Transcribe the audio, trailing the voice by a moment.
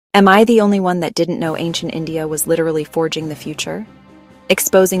Am I the only one that didn't know ancient India was literally forging the future?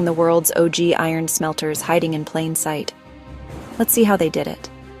 Exposing the world's OG iron smelters hiding in plain sight. Let's see how they did it.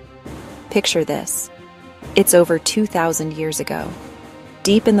 Picture this. It's over 2,000 years ago.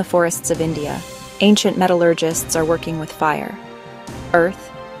 Deep in the forests of India, ancient metallurgists are working with fire,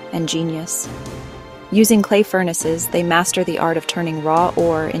 earth, and genius. Using clay furnaces, they master the art of turning raw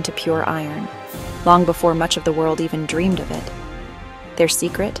ore into pure iron, long before much of the world even dreamed of it. Their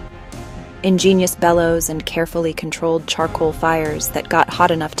secret? Ingenious bellows and carefully controlled charcoal fires that got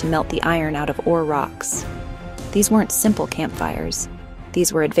hot enough to melt the iron out of ore rocks. These weren't simple campfires.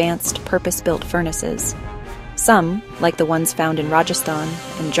 These were advanced, purpose-built furnaces. Some, like the ones found in Rajasthan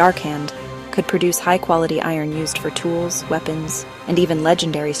and Jharkhand, could produce high-quality iron used for tools, weapons, and even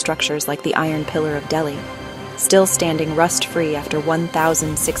legendary structures like the Iron Pillar of Delhi, still standing rust-free after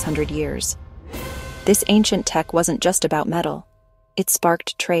 1,600 years. This ancient tech wasn't just about metal. It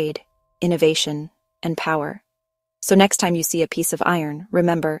sparked trade, innovation, and power. So next time you see a piece of iron,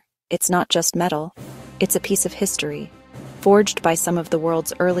 remember, it's not just metal, it's a piece of history, forged by some of the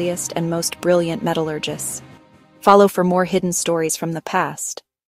world's earliest and most brilliant metallurgists. Follow for more hidden stories from the past.